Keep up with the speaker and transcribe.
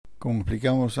Como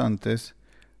explicamos antes,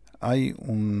 hay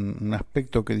un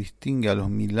aspecto que distingue a los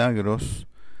milagros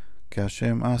que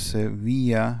Hashem hace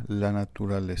vía la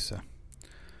naturaleza.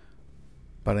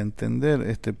 Para entender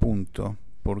este punto,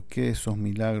 por qué esos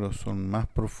milagros son más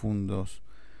profundos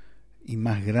y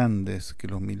más grandes que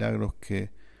los milagros que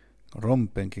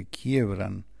rompen, que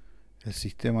quiebran el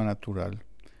sistema natural,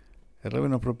 el Rebbe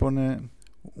nos propone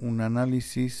un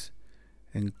análisis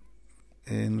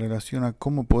en relación a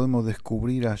cómo podemos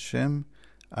descubrir a Hashem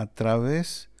a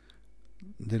través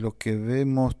de lo que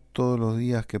vemos todos los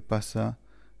días que pasa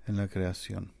en la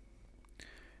creación.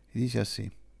 Y dice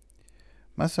así: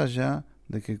 más allá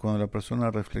de que cuando la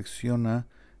persona reflexiona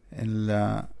en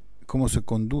cómo se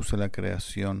conduce la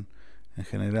creación en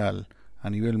general, a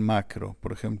nivel macro,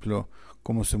 por ejemplo,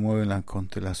 cómo se mueven las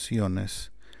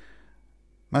constelaciones,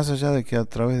 más allá de que a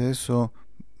través de eso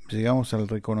llegamos al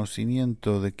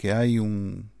reconocimiento de que hay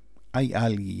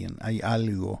alguien, hay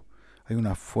algo, hay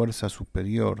una fuerza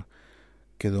superior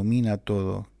que domina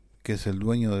todo, que es el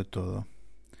dueño de todo.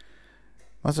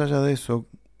 Más allá de eso,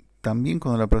 también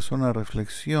cuando la persona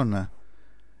reflexiona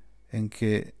en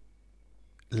que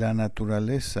la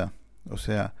naturaleza, o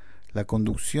sea, la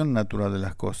conducción natural de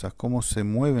las cosas, cómo se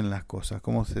mueven las cosas,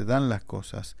 cómo se dan las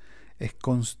cosas, es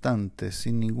constante,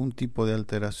 sin ningún tipo de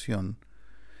alteración.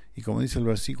 Y como dice el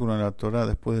versículo en la Torá,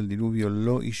 después del diluvio,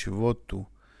 lo ishvotu,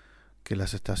 que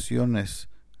las estaciones,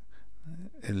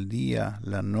 el día,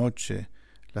 la noche,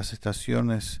 las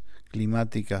estaciones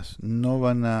climáticas no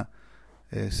van a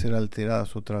ser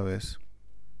alteradas otra vez.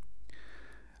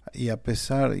 Y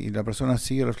la persona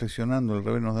sigue reflexionando, el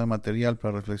Rebbe nos da material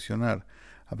para reflexionar,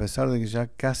 a pesar de que ya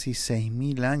casi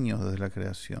 6.000 años desde la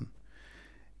creación.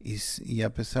 Y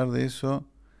a pesar de eso,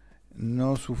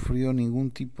 no sufrió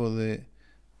ningún tipo de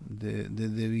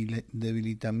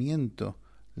debilitamiento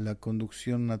la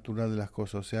conducción natural de las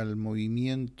cosas, o sea, el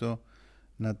movimiento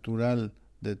natural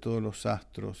de todos los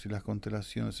astros y las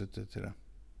constelaciones, etc.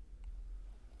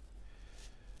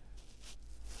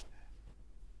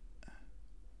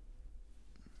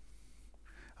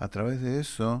 A través de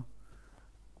eso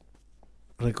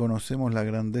reconocemos la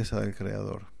grandeza del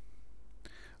Creador.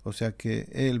 O sea que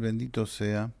Él, bendito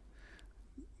sea,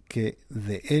 que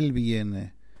de Él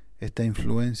viene esta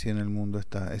influencia en el mundo,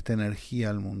 esta energía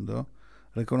al mundo.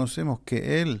 Reconocemos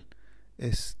que Él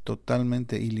es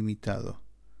totalmente ilimitado.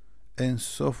 En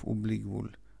Sof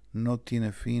Ublikbul, no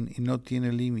tiene fin y no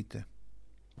tiene límite.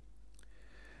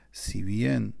 Si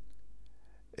bien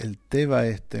el Teva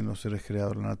está en los seres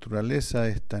creados, la naturaleza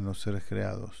está en los seres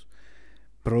creados,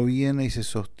 proviene y se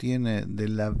sostiene de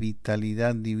la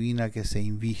vitalidad divina que se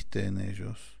inviste en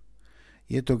ellos.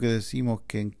 Y esto que decimos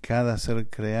que en cada ser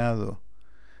creado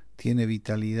tiene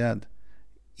vitalidad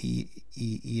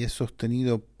y es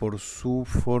sostenido por su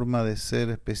forma de ser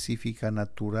específica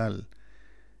natural,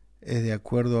 es de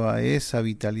acuerdo a esa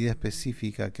vitalidad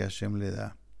específica que Hashem le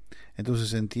da. Entonces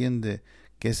se entiende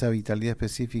que esa vitalidad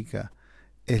específica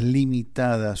es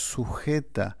limitada,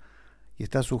 sujeta, y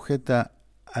está sujeta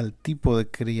al tipo de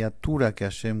criatura que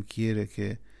Hashem quiere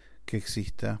que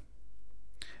exista.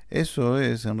 Eso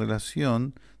es en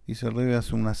relación, dice el Rebbe,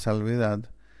 hace una salvedad,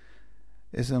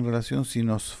 es en relación si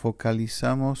nos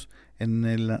focalizamos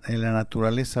en la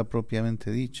naturaleza propiamente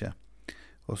dicha.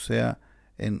 O sea,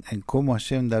 en cómo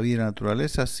Hashem da vida a la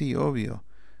naturaleza, sí, obvio,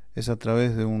 es a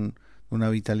través de una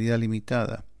vitalidad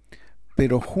limitada.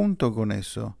 Pero junto con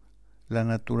eso, la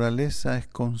naturaleza es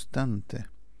constante.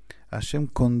 Hashem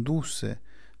conduce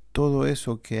todo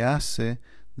eso que hace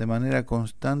de manera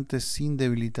constante, sin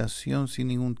debilitación, sin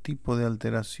ningún tipo de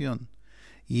alteración.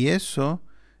 Y eso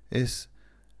es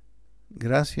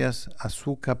gracias a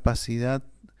su capacidad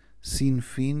sin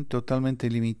fin, totalmente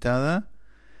limitada,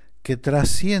 que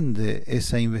trasciende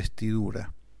esa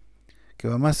investidura, que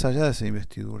va más allá de esa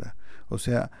investidura. O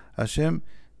sea, Hashem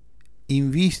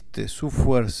inviste su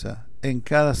fuerza en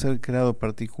cada ser creado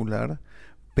particular,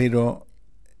 pero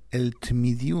el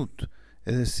tmidiut,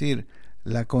 es decir,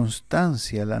 la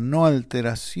constancia, la no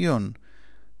alteración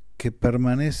que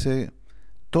permanece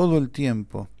todo el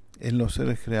tiempo en los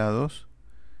seres creados,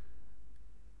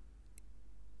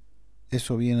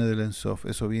 eso viene del Ensof,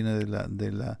 eso viene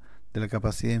de la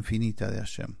capacidad infinita de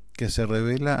Hashem, que se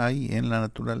revela ahí en la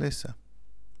naturaleza.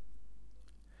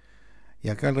 Y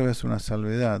acá al revés una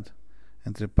salvedad,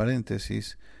 entre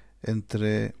paréntesis,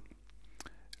 entre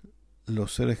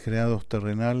los seres creados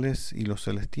terrenales y los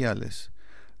celestiales.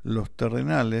 Los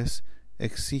terrenales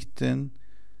existen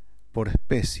por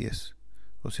especies,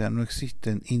 o sea, no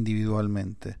existen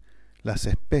individualmente. Las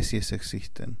especies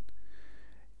existen.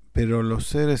 Pero los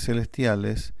seres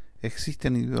celestiales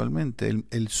existen individualmente.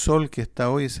 El sol que está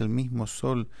hoy es el mismo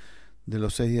sol de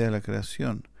los 6 días de la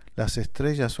creación. Las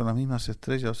estrellas son las mismas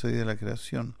estrellas de los 6 días de la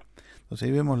creación. Entonces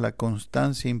ahí vemos la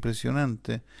constancia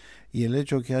impresionante y el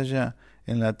hecho que haya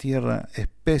en la tierra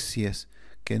especies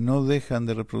que no dejan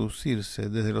de reproducirse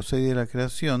desde los 6 días de la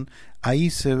creación. Ahí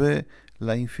se ve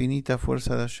la infinita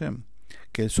fuerza de Hashem,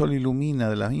 que el sol ilumina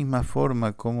de la misma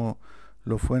forma como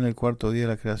lo fue en el 4.º día de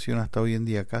la creación hasta hoy en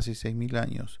día, casi 6.000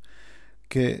 años,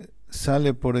 que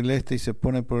sale por el este y se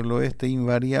pone por el oeste,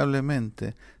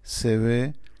 invariablemente se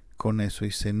ve con eso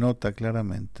y se nota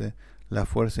claramente la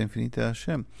fuerza infinita de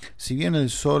Hashem. Si bien el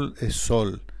sol,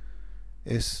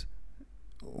 es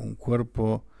un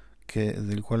cuerpo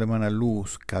del cual emana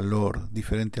luz, calor,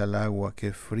 diferente al agua, que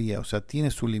es fría, o sea,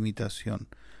 tiene su limitación,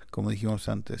 como dijimos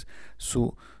antes.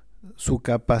 Su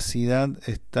capacidad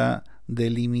está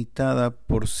delimitada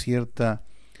por cierta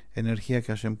energía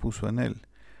que Hashem puso en él.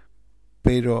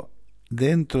 Pero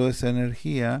dentro de esa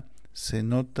energía se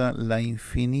nota la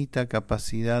infinita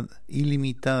capacidad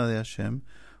ilimitada de Hashem,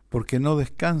 porque no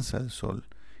descansa el sol,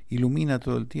 ilumina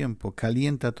todo el tiempo,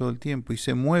 calienta todo el tiempo y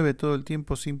se mueve todo el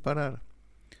tiempo sin parar.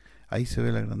 Ahí se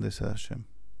ve la grandeza de Hashem.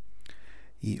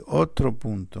 Y otro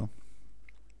punto.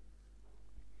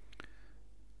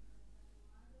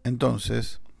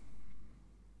 Entonces,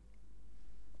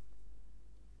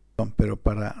 pero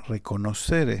para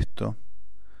reconocer esto,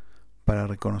 para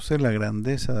reconocer la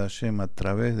grandeza de Hashem a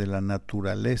través de la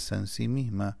naturaleza en sí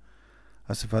misma,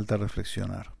 hace falta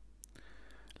reflexionar.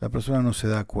 La persona no se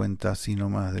da cuenta así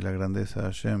nomás de la grandeza de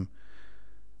Hashem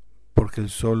porque el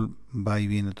sol va y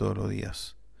viene todos los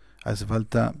días. Hace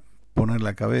falta poner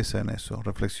la cabeza en eso,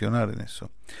 reflexionar en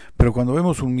eso. Pero cuando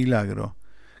vemos un milagro,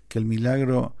 que el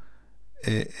milagro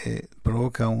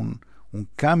provoca un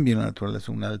cambio en la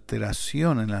naturaleza, una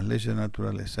alteración en las leyes de la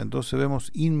naturaleza, entonces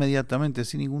vemos inmediatamente,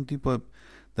 sin ningún tipo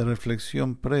de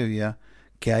reflexión previa,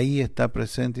 que ahí está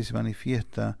presente y se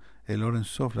manifiesta el Or En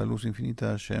Sof, la luz infinita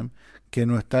de Hashem, que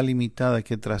no está limitada,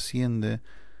 que trasciende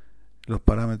los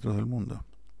parámetros del mundo.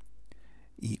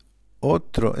 Y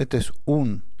este es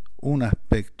un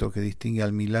aspecto que distingue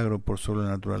al milagro por sobre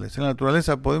la naturaleza. En la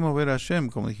naturaleza podemos ver a Hashem,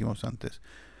 como dijimos antes,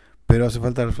 pero hace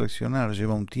falta reflexionar,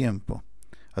 lleva un tiempo,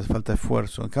 hace falta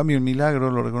esfuerzo. En cambio, el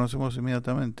milagro lo reconocemos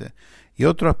inmediatamente. Y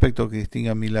otro aspecto que distingue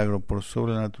al milagro por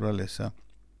sobre la naturaleza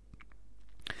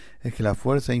es que la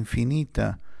fuerza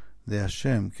infinita de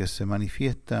Hashem, que se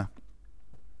manifiesta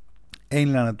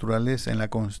en la naturaleza, en la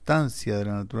constancia de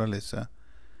la naturaleza,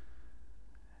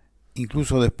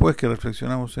 incluso después que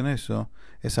reflexionamos en eso,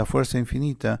 esa fuerza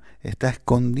infinita está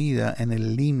escondida en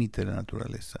el límite de la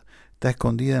naturaleza, está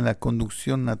escondida en la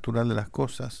conducción natural de las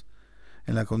cosas,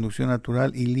 en la conducción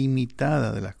natural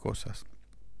ilimitada de las cosas.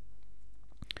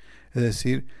 Es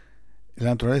decir, la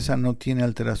naturaleza no tiene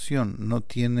alteración, no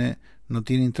tiene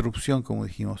interrupción, como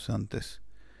dijimos antes.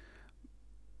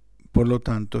 Por lo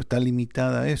tanto, está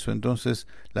limitada a eso. Entonces,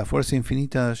 la fuerza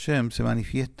infinita de Hashem se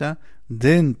manifiesta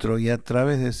dentro y a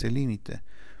través de ese límite.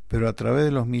 Pero a través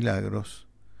de los milagros,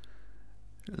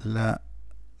 la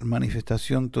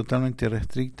manifestación totalmente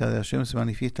restricta de Hashem se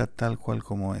manifiesta tal cual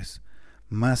como es,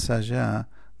 más allá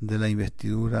de la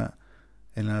investidura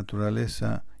en la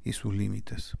naturaleza y sus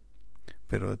límites.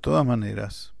 Pero de todas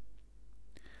maneras,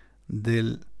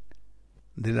 de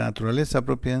la naturaleza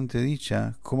propiamente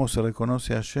dicha, cómo se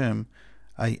reconoce a Hashem,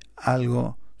 hay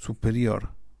algo superior,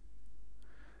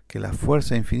 que la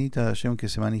fuerza infinita de Hashem que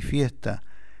se manifiesta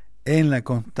en la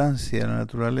constancia de la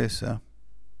naturaleza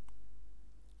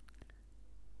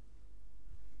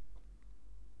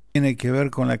tiene que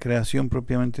ver con la creación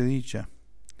propiamente dicha,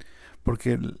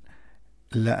 porque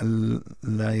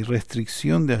la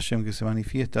irrestricción de Hashem que se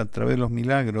manifiesta a través de los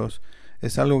milagros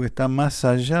es algo que está más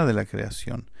allá de la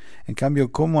creación. En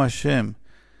cambio, como Hashem,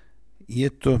 y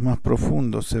esto es más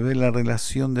profundo, se ve la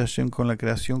relación de Hashem con la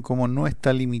creación como no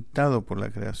está limitado por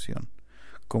la creación,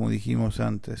 como dijimos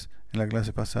antes en la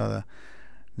clase pasada,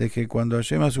 de que cuando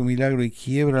Hashem hace un milagro y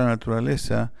quiebra la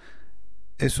naturaleza,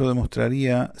 eso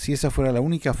demostraría, si esa fuera la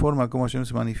única forma como Hashem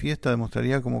se manifiesta,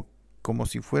 demostraría como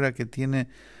si fuera que tiene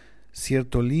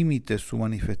cierto límite su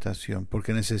manifestación,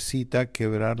 porque necesita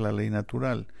quebrar la ley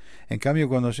natural. En cambio,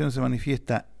 cuando Hashem se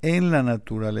manifiesta en la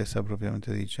naturaleza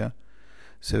propiamente dicha,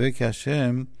 se ve que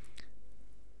Hashem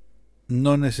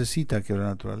no necesita quebrar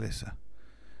la naturaleza.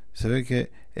 Se ve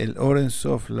que el Or En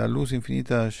Sof, la luz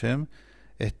infinita de Hashem,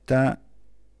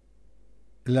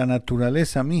 la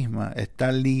naturaleza misma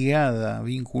está ligada,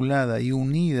 vinculada y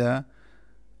unida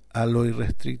a lo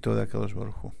irrestricto de Akadosh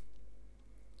Baruj Hu.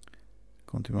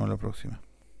 Continuamos la próxima.